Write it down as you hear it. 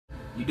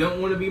You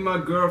don't want to be my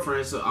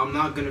girlfriend, so I'm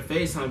not gonna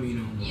FaceTime you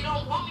no more. You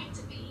don't want me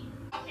to be.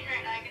 I'm joking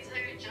right now. I can tell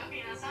you're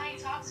joking. That's not how you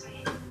talk to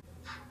me.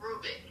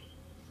 Prove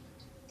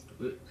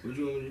it. What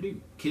you want me to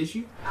do? Kiss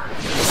you?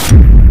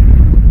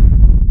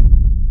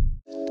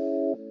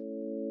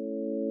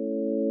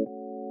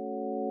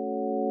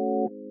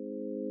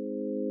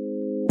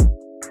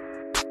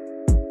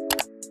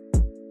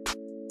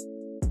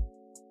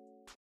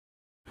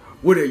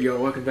 What up,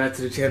 y'all? Welcome back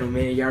to the channel,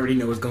 man. Y'all already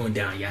know what's going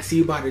down. Y'all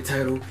see by the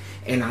title,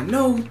 and I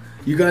know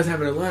you guys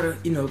having a lot of,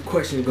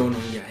 questions going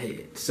on in your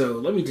head. So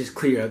let me just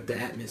clear up the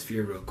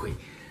atmosphere real quick.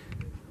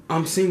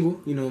 I'm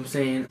single, you know what I'm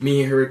saying?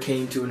 Me and her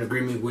came to an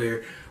agreement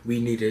where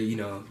we need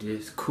to,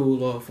 just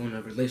cool off on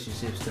the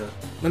relationship stuff.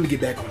 Let me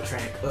get back on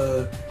track.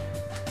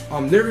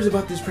 I'm nervous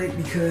about this prank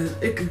because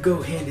it could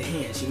go hand in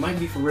hand. She might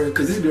be for real,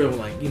 because this girl,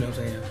 like, you know what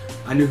I'm saying?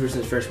 I knew her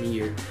since freshman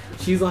year.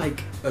 She's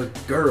like a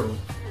girl,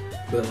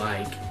 but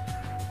like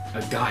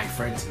a guy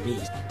friend to me.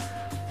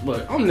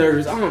 Look, I'm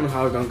nervous. I don't know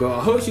how it's gonna go. I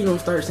hope she don't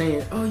start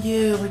saying, oh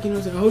yeah, like, you know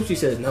what I'm saying? I hope she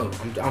says no.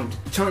 I'm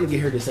trying to get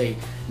her to say,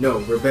 no,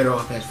 we're better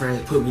off as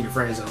friends, put me to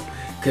friend zone.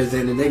 Cause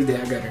then the next day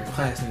I got her in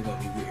class and it's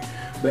gonna be weird.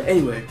 But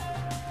anyway,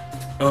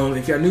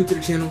 if y'all new to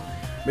the channel,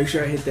 make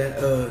sure I hit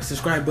that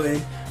subscribe button.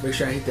 Make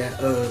sure I hit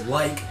that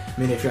like.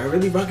 Man, if y'all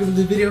really rocking with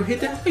this video, hit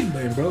that like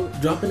button, bro.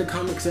 Drop in the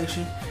comment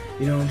section.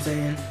 You know what I'm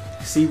saying?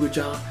 See what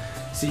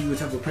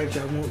type of pranks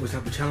y'all want, what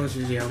type of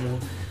challenges y'all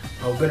want.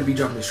 I'm gonna be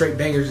dropping straight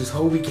bangers this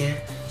whole weekend,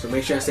 so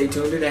make sure I stay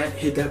tuned to that.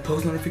 Hit that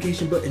post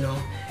notification button on,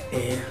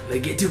 and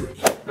let's get to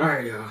it. All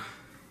right, y'all.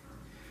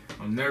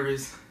 I'm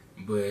nervous,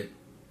 but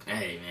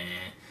hey,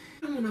 man,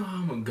 I don't know how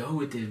I'm gonna go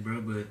with this, bro.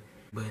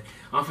 But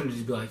I'm finna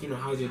just be like,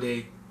 how's your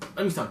day?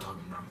 Let me stop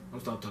talking, bro. I'm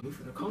stop talking. We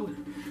finna call her.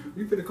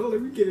 We finna call her.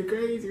 We getting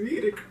crazy. We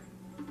getting. I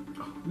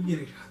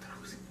thought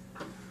it was.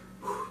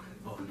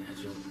 Oh,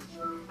 natural.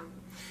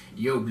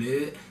 Yo,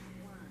 blood.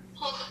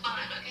 Hold the phone,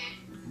 okay?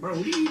 Bro,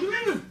 what are you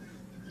doing?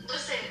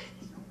 Listen,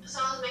 so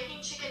I was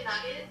making chicken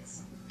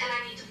nuggets, and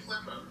I need to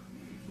flip them.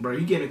 Bro,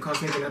 you getting caught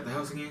sneaking out the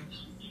house again?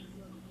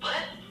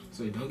 What?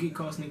 So don't get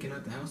caught sneaking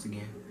out the house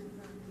again.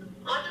 When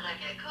did I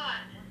get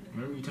caught?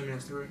 Remember you told me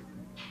that story?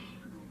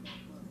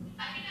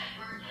 I think I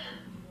burned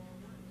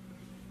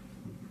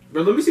it.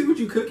 Bro, let me see what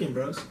you cooking,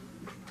 bros.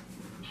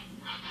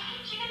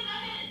 Chicken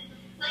nuggets.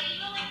 Like,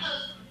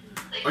 those...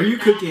 Like, Are you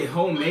cooking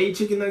homemade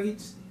chicken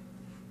nuggets?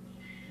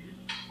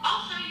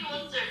 I'll show you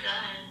once they're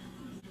done.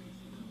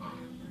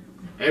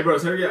 Hey,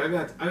 bros, hurry up.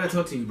 I gotta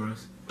talk to you,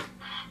 bros.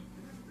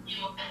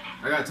 You okay?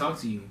 I gotta talk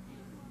to you.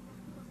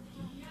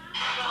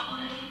 About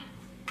what?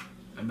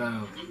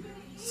 About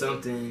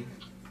something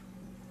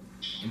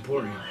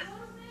important.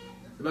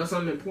 About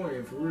something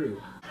important, for real.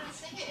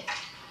 Sing it.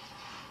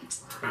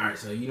 Alright,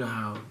 so you know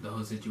how the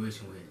whole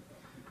situation with,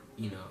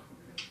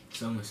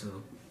 so-and-so. I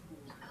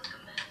look a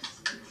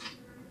mess.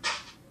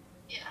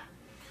 Yeah.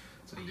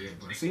 So yeah,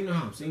 bro. So you know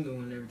how I'm single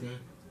and everything.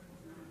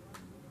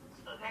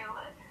 Okay,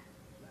 what?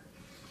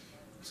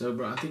 So,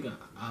 bro, I think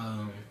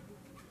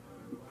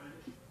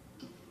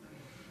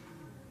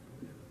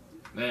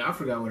man, I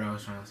forgot what I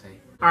was trying to say.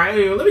 Alright,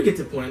 anyway, let me get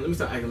to the point. Let me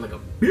start acting like a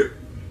bitch.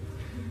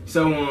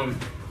 So,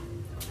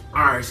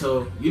 alright,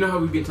 so you know how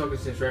we've been talking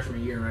since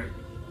freshman year, right?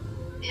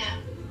 Yeah.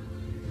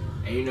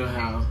 And you know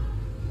how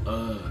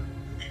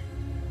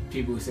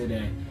people say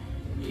that,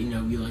 we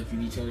like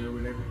each other or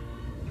whatever.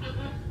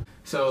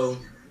 So,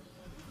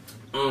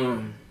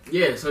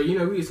 yeah, so we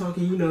was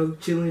talking,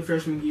 chilling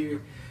freshman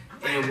year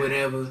and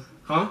whatever.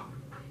 Huh?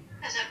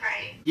 Is it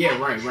right? Yeah,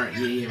 right.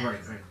 Yeah, right.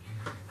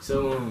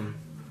 So,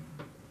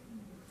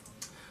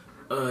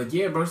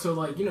 yeah, bro, so,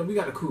 like, we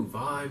got a cool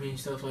vibe and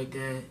stuff like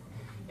that.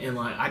 And,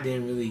 like, I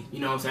didn't really,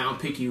 I'm saying, I'll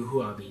pick you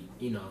who I'll be,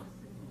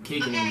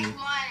 kicking Okay, with. come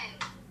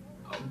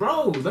on.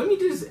 Bro, let me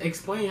just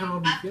explain how I'll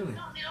be feeling.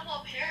 I don't need a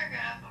whole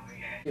paragraph over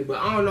here. Yeah, but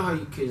I don't know how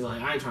cause,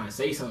 like, I ain't trying to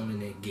say something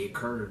and then get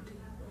curved.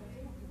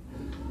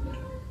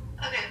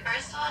 Okay,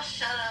 first of all,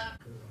 shut up.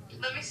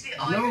 Let me see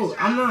all No, your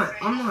surroundings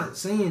I'm not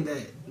saying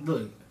that.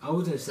 Look, I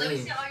wasn't saying. Let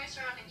me see all your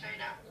surroundings right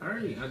now.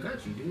 Alright, I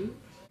got you, dude.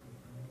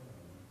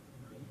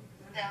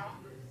 Down.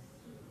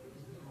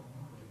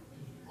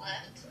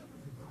 Left.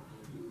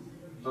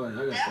 Oh, I got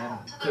Down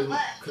that. to the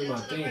left. Cause and my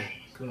to the thing, right.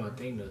 cause my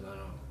thing does not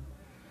on.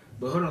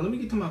 But hold on, let me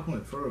get to my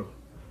point, for real.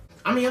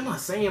 I mean, I'm not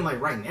saying like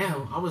right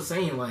now. I was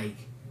saying like,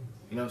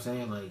 you know what I'm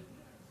saying, like,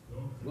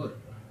 what?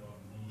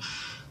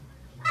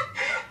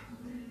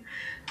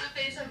 The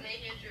face I'm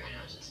making right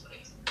now is just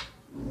like.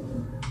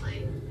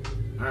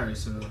 Alright,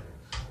 so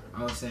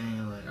I was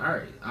saying like,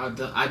 alright,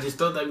 I just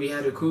thought that we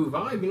had a cool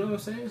vibe, you know what I'm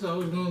saying? So I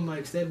was gonna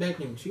like step back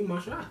and shoot my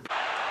shot.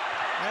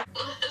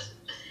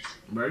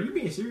 Bro, are you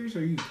being serious or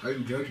are you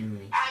joking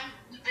with me? I'm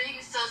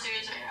being so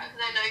serious right now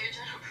because I know you're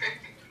trying to break.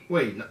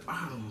 Wait, no,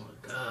 oh my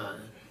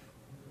god.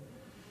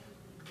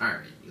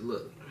 Alright,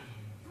 look.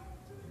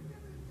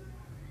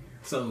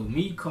 So,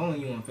 me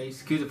calling you on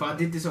Facebook, because if I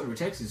did this over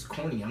text, it's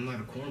corny. I'm not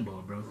a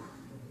cornball, bro.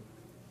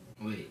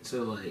 Wait,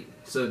 so like,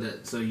 so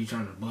you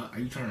trying to are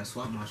you trying to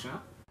swap my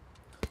shot?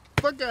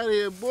 Fuck out of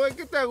here, boy.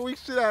 Get that weak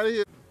shit out of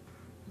here.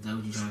 Is that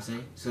what you trying to say?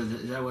 So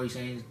is that what you're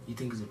saying? You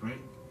think it's a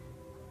prank?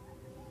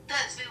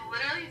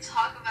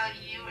 talk about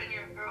you and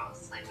your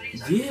girls. Like, what are you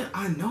talking Yeah,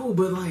 I know,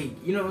 but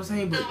like, you know what I'm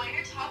saying? about? But The way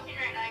you're talking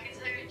right now, I can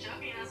tell you're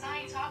joking. That's not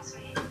how you talk to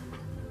me.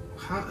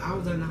 how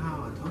is that not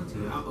how I talk to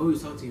you? I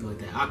always talk to you like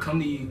that. I come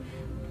to you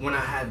when I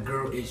have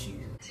girl issues.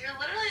 You're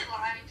literally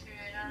lying to me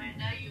right now,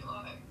 and I know you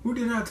are. Who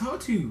did I talk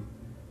to?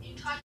 You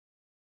talk.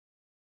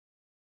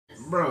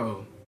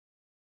 Bro.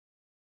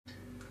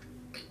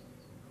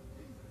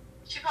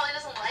 She probably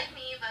doesn't like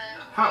me, but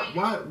How? I mean,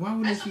 Why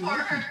wouldn't I she support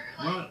like you? her,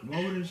 Why like- why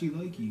wouldn't she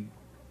like you?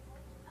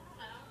 I don't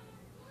know.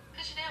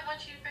 Because she didn't want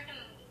you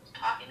freaking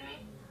talking to me.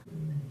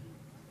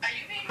 Are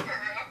you being for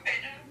real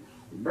right now?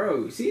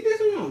 Bro, see, this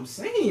is what I'm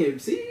saying.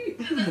 See?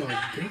 Oh my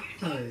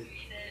god. It is.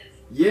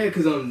 Yeah,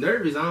 cause I'm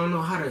nervous. I don't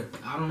know how to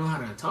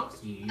talk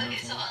to you. You know what Okay,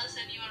 I'm so saying? all of a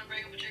sudden you want to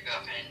break up with your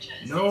girlfriend and try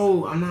to say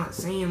No, I'm not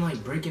saying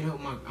like breaking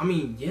up my. I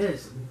mean,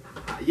 yes,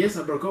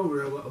 I broke up with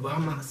her, but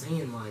I'm not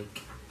saying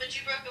like. But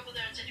you broke up with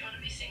her and said you want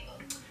to be single.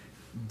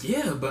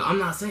 Yeah, but I'm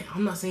not saying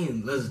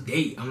let's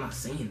date. I'm not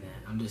saying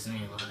that. I'm just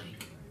saying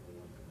like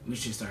we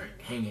should start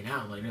hanging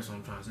out. Like that's what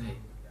I'm trying to say.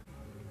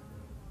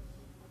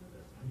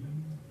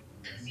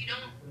 Because you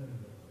don't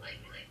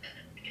like me like that,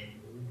 okay?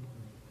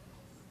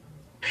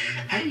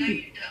 How I do know you-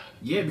 you don't.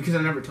 Yeah, because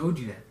I never told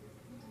you that.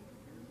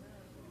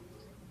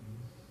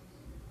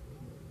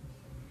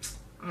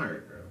 All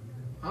right, bro.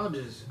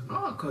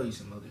 I'll call you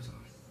some other time.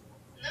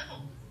 No.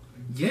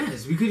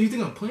 Yes, because you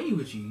think I'm playing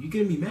with you. You're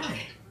getting me mad.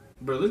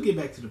 Bro, let's get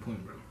back to the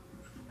point, bro.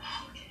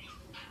 Okay.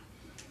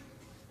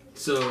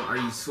 So, are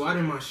you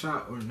swatting my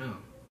shot or no?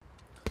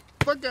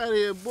 Fuck out of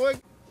here, boy.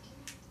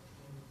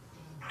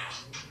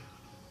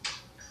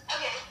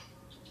 Okay.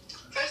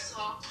 First of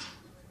all,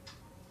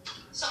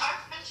 so our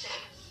friendship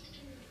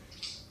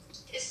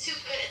is too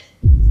good.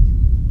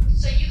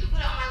 So you can put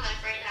it on my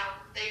life right now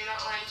that you're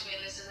not lying to me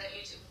and this isn't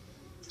YouTube.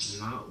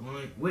 Not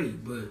lying.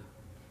 Wait, but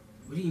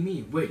what do you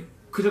mean? Wait,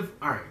 could have.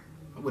 All right,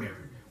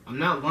 whatever. I'm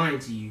not lying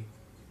to you.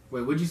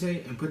 Wait, what'd you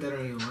say? And put that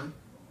on your life?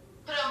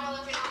 Put it on my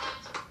life right now.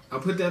 I'll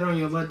put that on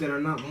your life that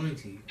I'm not lying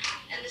to you.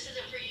 And this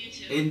isn't for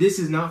YouTube. And this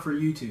is not for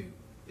YouTube.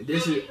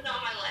 This you is, put it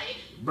on my life.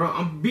 bro.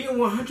 I'm being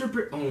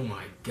 100%. Oh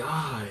my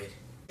god.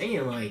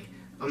 Saying like,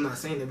 I'm not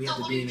saying that we So have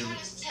to what are be you in. trying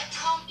to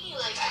tell me?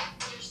 Like, I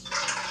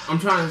understand. I'm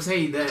trying to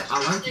say that I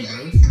like you,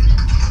 bro. Like,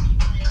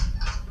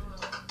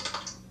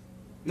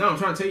 No, I'm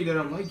trying to tell you that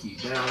I'm like you.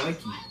 That I like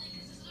you. smiling 'cause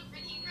this is a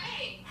pretty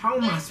ring. How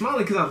am I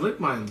smiling? Because I licked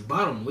my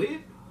bottom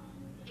lip?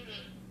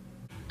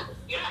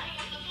 You're not hanging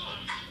up the phone.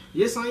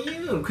 Yes, I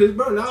am. Cause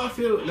bro, now I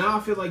feel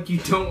like you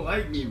don't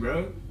like me,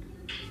 bro.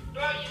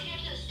 Bro, you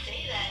can't just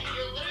say that.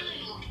 You're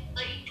literally,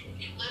 lying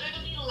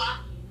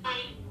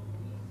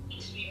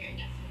to me right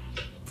now.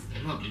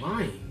 I'm not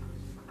lying.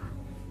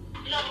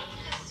 No,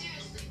 because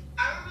seriously, I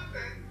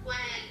remember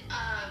when I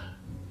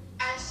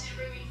asked you to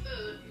bring me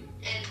food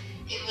and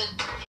it was.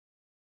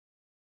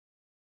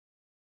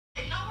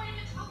 And no one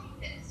even told me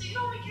that, so you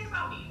don't even care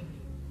about me.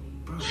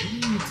 Bro, what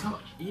are you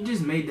talk? You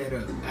just made that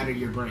up out of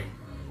your brain.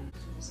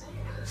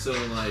 So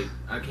like,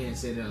 I can't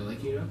say that I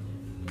like you, though.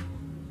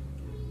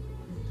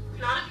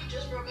 Not if you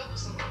just broke up with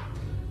someone.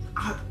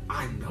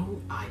 I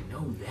know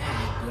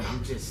that, but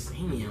I'm just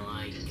saying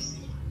like,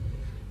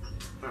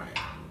 all right.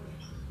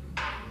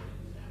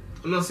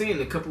 I'm not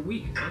saying a couple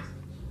weeks. Bro.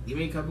 Give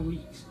me a couple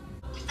weeks.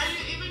 And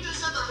you even just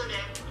said the other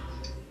day,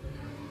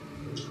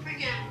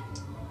 freaking,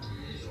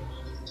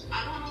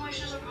 I don't know why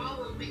she's a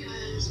problem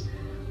because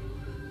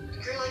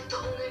you're like the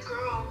only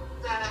girl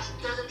that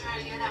doesn't try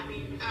to get at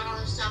me and all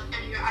this stuff,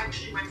 and you're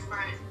actually my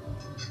friend.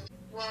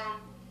 Well,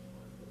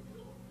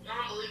 I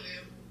don't believe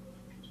you.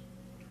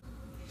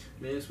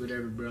 Man, it's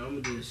whatever, bro.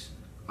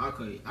 I'll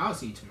call you. I'll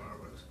see you tomorrow,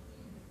 Rose.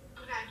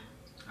 Okay.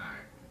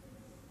 Alright.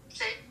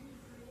 Say.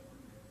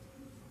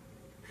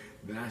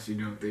 Now she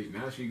don't think.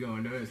 Now she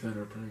gonna know it's not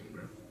her prank,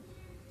 bro.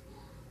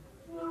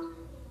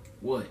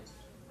 What? Are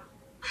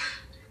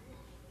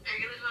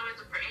you gonna tell me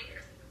it's a prank?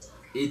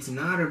 It's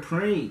not a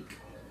prank.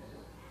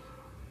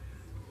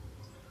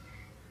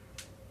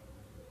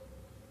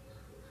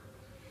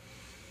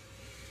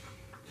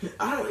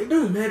 It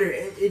don't matter.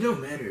 It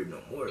don't matter no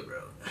more,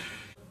 bro.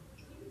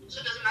 So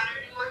it doesn't matter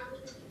anymore?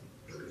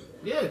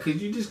 Yeah, cause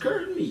you just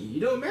curved me.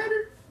 You don't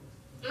matter.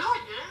 No,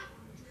 I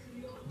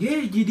didn't. Yeah,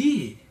 you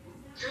did,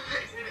 No, I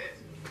didn't.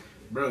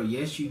 bro.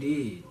 Yes, you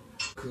did.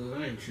 Cool.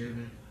 I ain't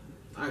tripping.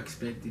 I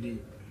expected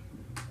it.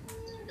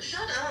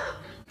 Shut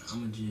up.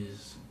 I'ma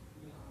just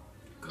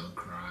go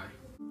cry.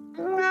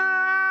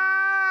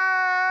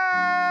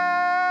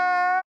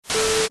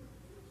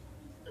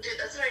 Dude,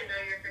 that's how I know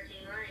you're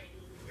freaking lying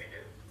right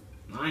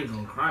now. I ain't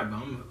gonna cry, but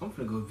I'm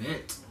gonna go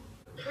vent.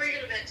 Who are you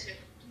gonna vent to?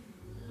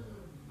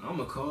 I'm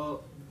gonna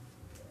call.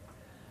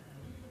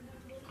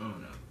 I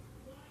don't know.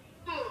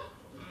 Who?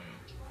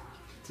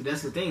 So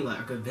that's the thing. Like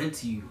I could vent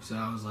to you. So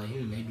I was like,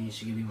 maybe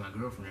she could be my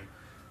girlfriend.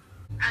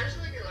 I just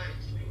feel like you're lying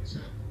to me, so.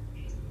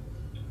 It's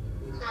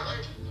not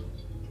like.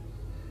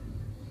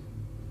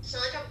 It's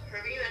not like I'm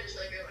hurting you, I just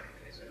feel like you're lying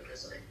to me, so I'm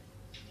just like.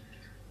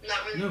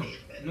 Not really No,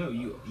 amazed by it. no,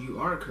 you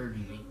are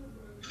curving me.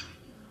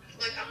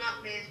 Like, I'm not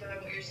amazed by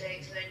what you're saying,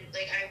 because I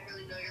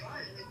really know you're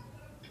lying. Like,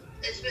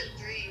 it's been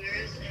 3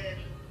 years, and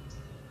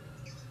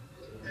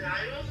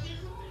Now you want to see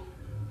something?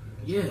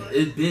 Yeah,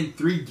 it's been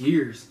 3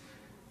 years.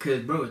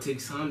 Cause bro, it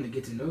takes time to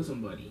get to know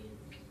somebody.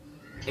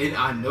 And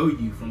I know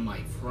you from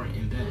like front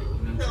and back. You know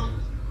what I'm saying?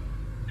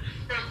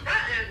 From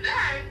front and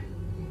back?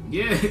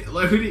 Yeah,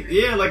 like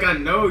like I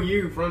know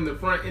you from the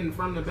front and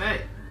from the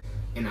back.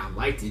 And I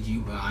liked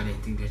you, but I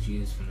didn't think that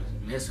you was gonna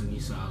mess with me,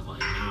 so I was like,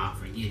 nah,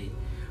 forget it.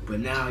 But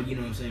now, you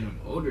know what I'm saying,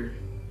 I'm older, you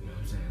know what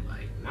I'm saying,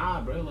 like,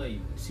 nah, bro, like,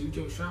 shoot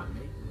your shot,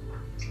 man.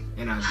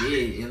 And I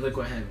did, and look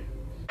what happened.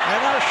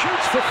 And now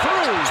shoots for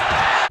three.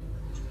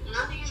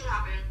 Nothing can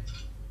happen.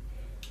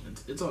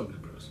 It's all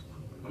good, bros.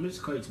 I'm gonna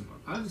just call you tomorrow.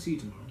 I'll just see you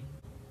tomorrow.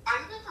 Are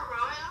you good for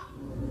real right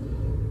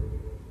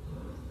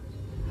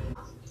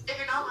now? If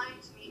you're not lying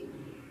to me,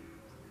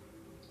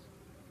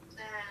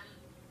 then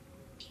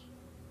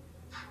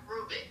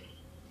prove it.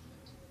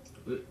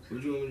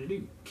 What you want me to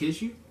do?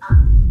 Kiss you? No, I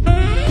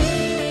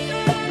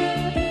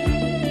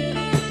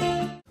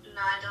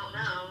don't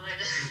know.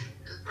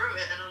 Just prove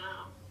it. I don't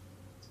know.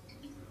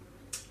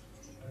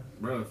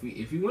 Bro,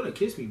 if you want to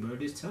kiss me, bro,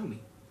 just tell me.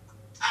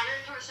 I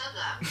never said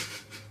that.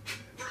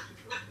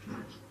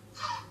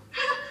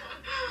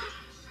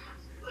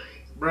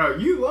 Bro,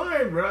 you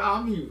lying, bro.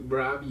 I'll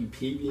be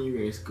peeping you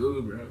in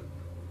school, bro.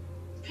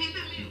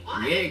 Peeping me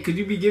what? Yeah, could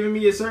you be giving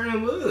me a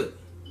certain look?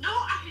 No,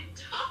 I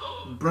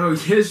don't. Bro,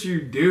 yes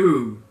you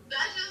do.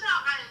 That's just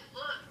how I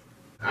look.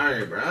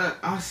 Alright, bro.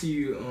 I'll see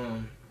you,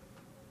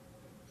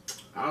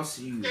 I'll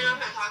see you. You're not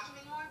gonna talk to me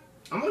anymore?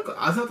 I'm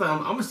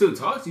gonna still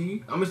talk to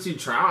you. I'm gonna still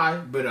try,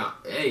 but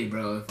hey,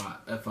 bro,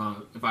 if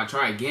I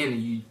try again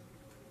and you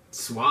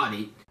swat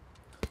it,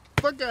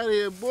 Fuck out of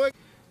here, boy.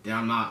 then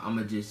I'm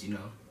gonna just, you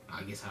know,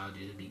 I guess I'll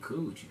just be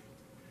cool with you.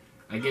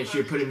 I guess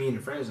you're putting me in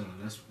the friend zone.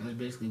 That's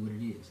basically what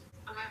it is.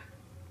 Okay.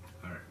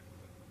 Alright.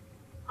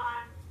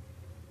 Fine.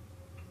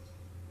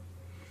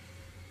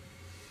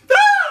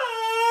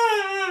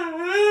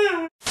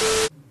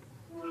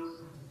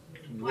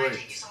 Why did it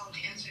take you so long to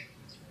answer?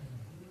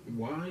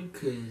 Why?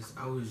 Cause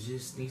I was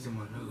just sneezing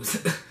my nose.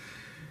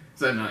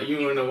 So no, you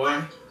wanna know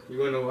why? You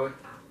wanna know why?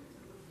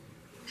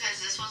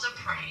 Because this was a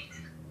prank.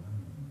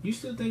 You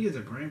still think it's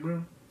a prank,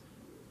 bro?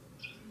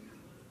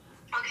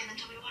 Okay, then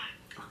tell me why.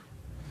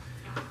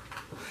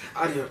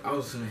 I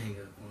was gonna hang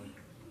up on you.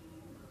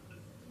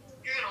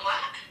 You're gonna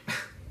what?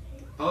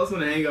 I was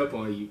gonna hang up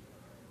on you.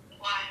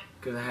 Why?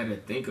 Cause I had to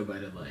think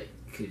about it, like,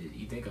 cause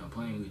you think I'm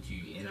playing with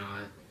you, and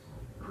I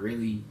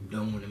really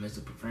don't want to mess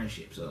up a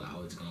friendship, so I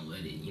was gonna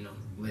let it, you know,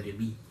 let it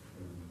be.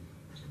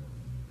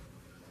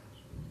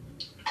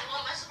 I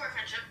won't mess up our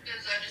friendship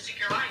because I just think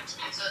you're lying to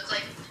me. So it's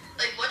like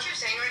what you're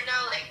saying right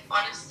now, like,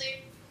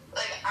 honestly,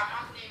 like, I'm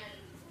not gonna even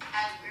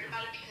act weird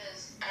about it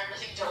because I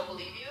really don't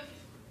believe you.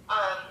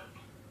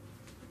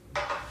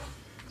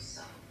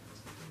 So.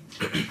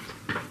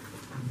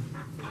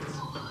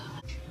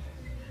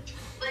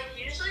 Like,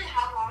 usually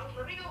how long?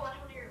 Let me go watch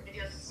one of your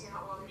videos to see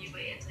how long you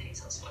wait until you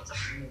tell someone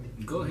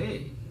something. Go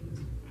ahead.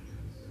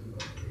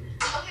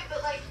 Okay,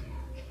 but like,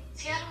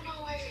 see, I don't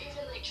know why you're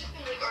even like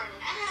tripping, like, or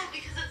mad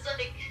because it's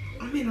like.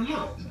 I mean,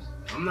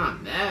 I'm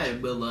not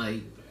mad, but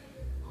like,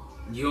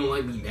 you don't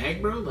like me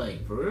back, bro?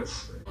 Like, for real?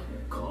 I'll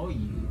call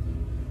you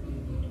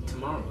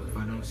tomorrow if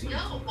I don't see you.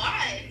 No,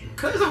 why?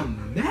 Cause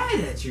I'm mad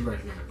at you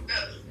right now.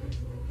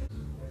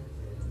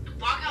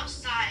 Walk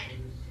outside.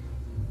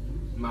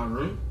 My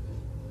room?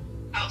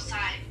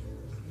 Outside.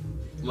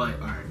 Like,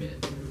 alright,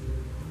 bet.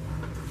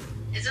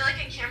 Is it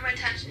like a camera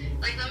touch?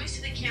 Like, let me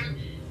see the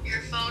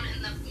your phone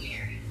in the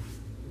mirror.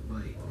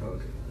 Like,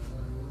 okay.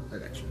 I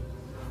got you.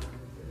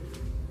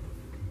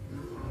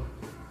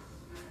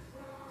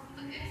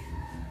 Okay.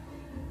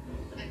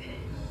 Okay.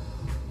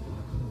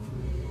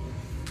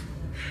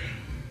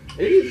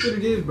 It is what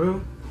it is,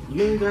 bro.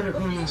 You ain't gotta,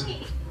 Okay.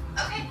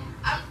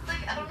 I'm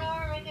like, I don't know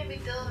why we're making a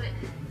big deal of it.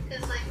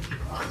 Cause like,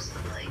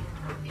 obviously, like,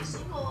 you're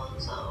single,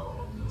 so.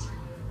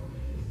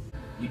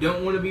 You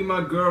don't want to be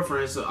my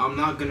girlfriend, so I'm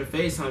not gonna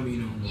FaceTime you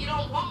no more. You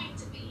don't want me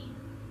to be.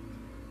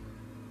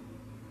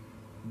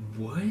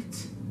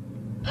 What?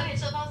 Okay,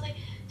 so if I was like,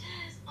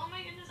 Des, oh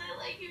my goodness, I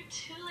like you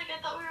too. Like, I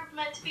thought we were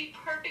meant to be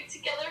perfect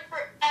together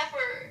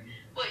forever.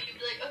 What, you'd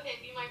be like, okay,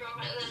 be my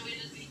girlfriend, and then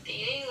we'd just be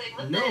dating? Like,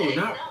 what the heck?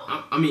 No.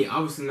 I mean,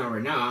 obviously not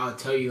right now. I'll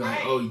tell you, like,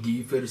 Right. oh, do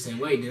you feel the same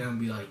way? Then I'll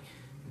be like,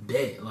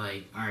 bet.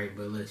 Like, alright,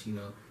 but let's, you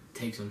know,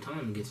 take some time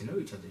and get to know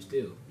each other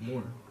still.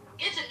 More.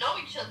 Get to know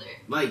each other.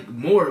 Like,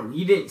 more.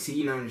 You didn't see,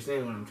 you don't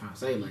understand what I'm trying to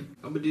say. Like,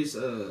 I'm gonna just,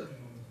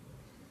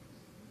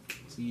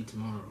 see you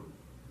tomorrow.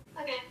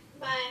 Okay,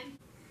 bye.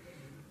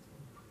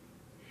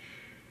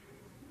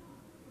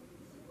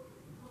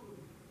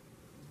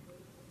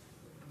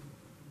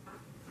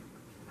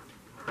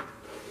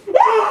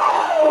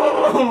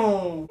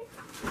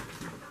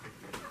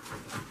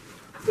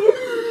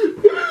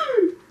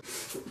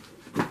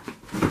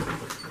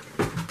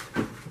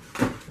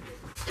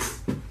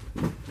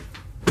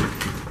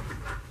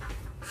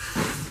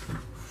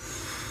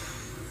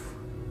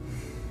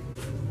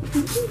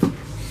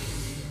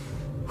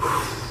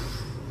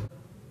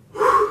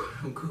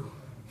 I'm cool.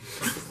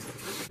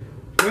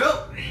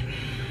 Well,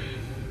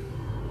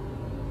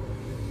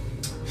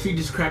 She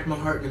just cracked my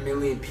heart in a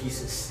million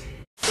pieces.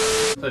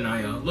 So now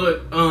y'all,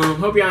 look,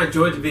 hope y'all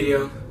enjoyed the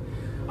video.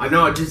 I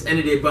know I just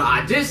ended it, but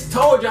I just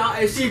told y'all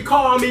if she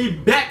called me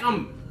back,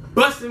 I'm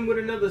busting with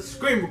another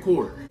screen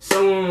recorder.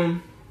 So,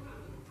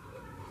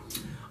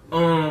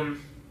 I'm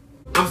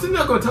still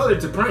not gonna tell her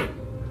it's a prank.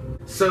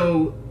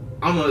 So,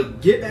 I'm gonna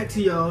get back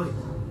to y'all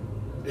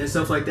and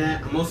stuff like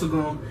that. I'm also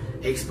gonna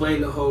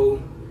explain the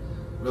whole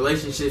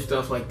relationship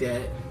stuff like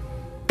that,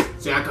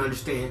 so y'all can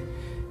understand.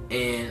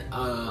 And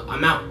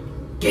I'm out.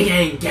 Gang,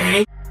 gang,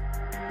 gang.